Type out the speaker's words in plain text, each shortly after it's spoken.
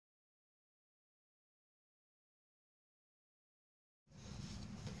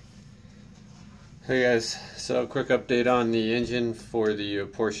Hey guys, so quick update on the engine for the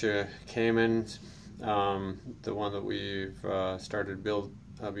Porsche Cayman, the one that we've started build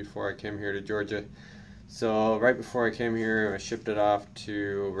before I came here to Georgia. So right before I came here, I shipped it off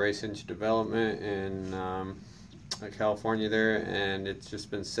to Race Engine Development in California there, and it's just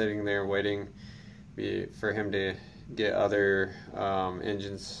been sitting there waiting for him to get other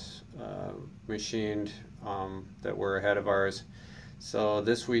engines machined that were ahead of ours. So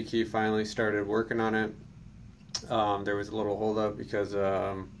this week he finally started working on it. There was a little holdup because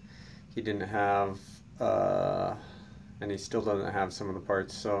he didn't have, and he still doesn't have some of the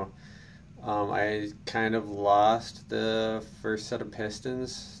parts. So I kind of lost the first set of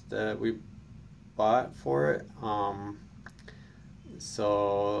pistons that we bought for it.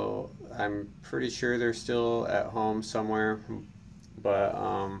 So I'm pretty sure they're still at home somewhere, but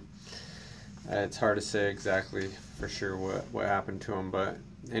it's hard to say exactly for sure what happened to them. But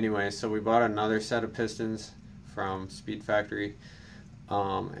anyway, so we bought another set of pistons from Speed Factory,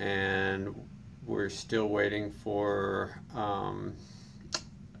 and we're still waiting for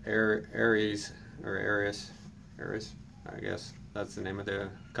Aries, I guess that's the name of the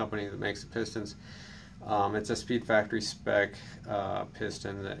company that makes the pistons. It's a Speed Factory spec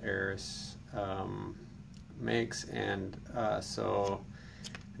piston that Aries makes, and so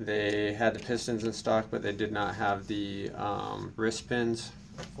they had the pistons in stock, but they did not have the wrist pins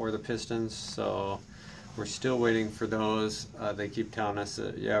for the pistons, so we're still waiting for those. They keep telling us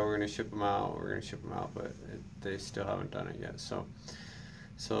that, yeah, we're going to ship them out, but they still haven't done it yet.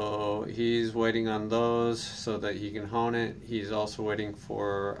 So he's waiting on those so that he can hone it. He's also waiting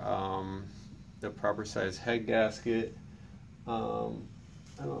for the proper size head gasket. I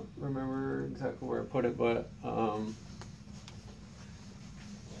don't remember exactly where I put it, but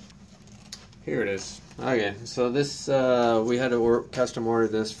here it is. Okay, so this we had to custom order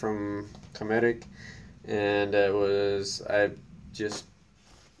this from Cayman, and I just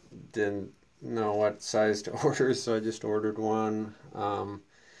didn't know what size to order, so I just ordered one,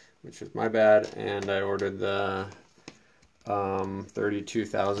 which was my bad, and I ordered the 32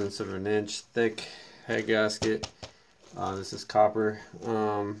 thousandths of an inch thick head gasket. This is copper,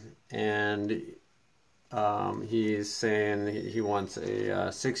 and he's saying he wants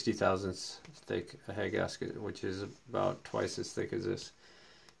a 60 thousandths thick head gasket, which is about twice as thick as this.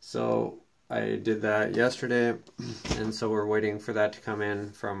 So I did that yesterday, and so we're waiting for that to come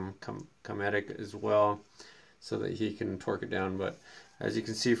in from Cayman as well, so that he can torque it down. But as you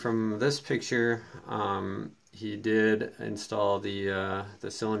can see from this picture, he did install the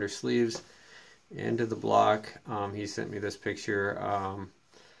cylinder sleeves into the block. He sent me this picture a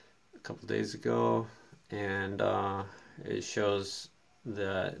couple days ago, and it shows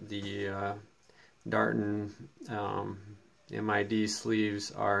that the Darton MID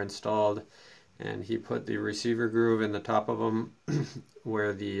sleeves are installed, and he put the receiver groove in the top of them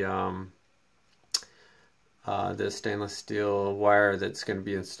where the stainless steel wire that's going to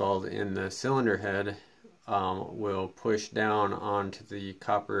be installed in the cylinder head will push down onto the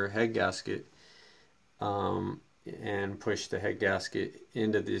copper head gasket, and push the head gasket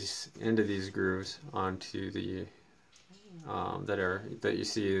into these grooves onto the that you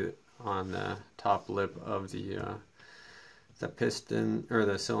see on the top lip of the piston or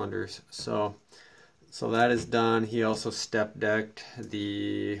the cylinders. So that is done. He also step decked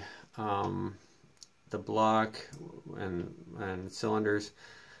the block and cylinders.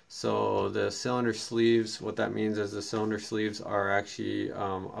 So the cylinder sleeves, what that means is the cylinder sleeves are actually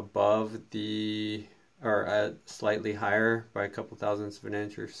above the, or at slightly higher by a couple thousandths of an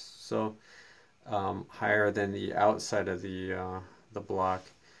inch or so, higher than the outside of the block,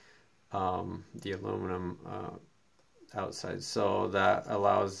 the aluminum outside. So that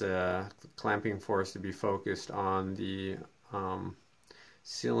allows the clamping force to be focused on the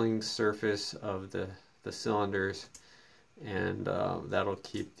sealing surface of the cylinders, and that'll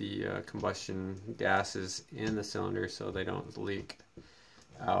keep the combustion gases in the cylinder so they don't leak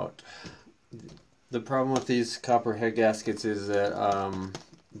out. The problem with these copper head gaskets is that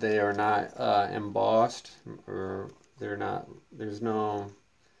they are not embossed, or there's no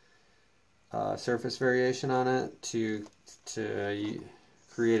surface variation on it to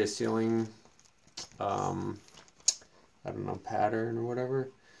create a sealing I don't know, pattern or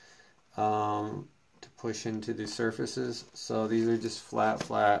whatever, to push into the surfaces. So these are just flat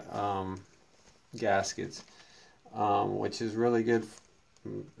gaskets, which is really good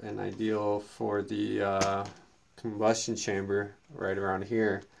and ideal for the combustion chamber right around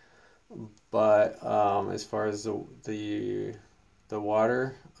here. But as far as the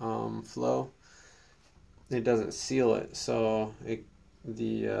water flow, it doesn't seal it, so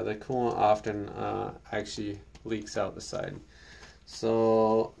the coolant often actually leaks out the side.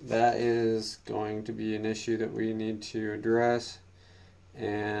 So that is going to be an issue that we need to address,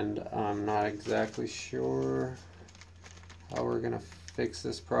 and I'm not exactly sure how we're gonna fix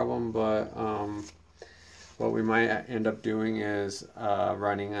this problem, but what we might end up doing is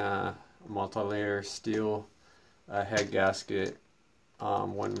running a multi-layer steel head gasket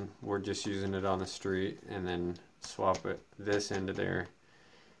when we're just using it on the street, and then swap this into there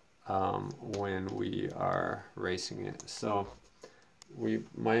when we are racing it. So we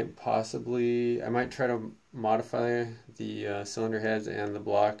might possibly, I might try to modify the cylinder heads and the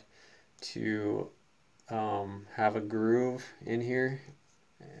block to have a groove in here,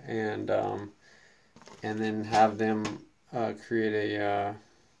 and then have them create a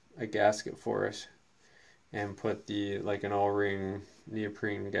gasket for us, and put the like an O-ring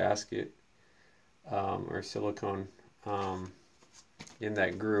neoprene gasket or silicone in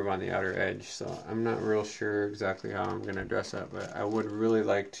that groove on the outer edge. So I'm not real sure exactly how I'm going to address that, but I would really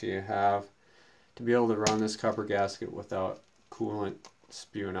like to be able to run this copper gasket without coolant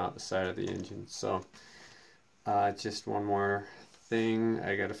spewing out the side of the engine. So just one more thing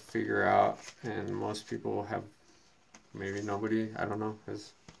I got to figure out, and most people have, maybe nobody, I don't know,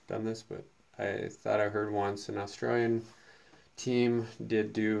 has done this, but I thought I heard once an Australian team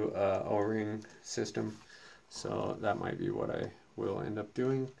did do a O-ring system, so that might be what I will end up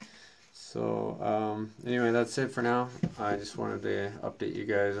doing. So anyway, that's it for now. I just wanted to update you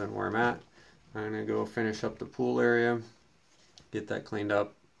guys on where I'm at. I'm gonna go finish up the pool area, get that cleaned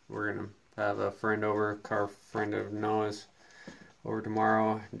up. We're gonna have a friend over, car friend of Noah's, over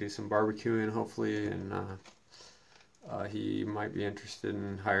tomorrow, do some barbecuing hopefully, and he might be interested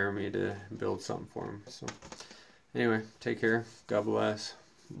in hiring me to build something for him. So anyway, take care, God bless,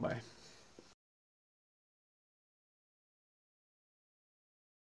 bye.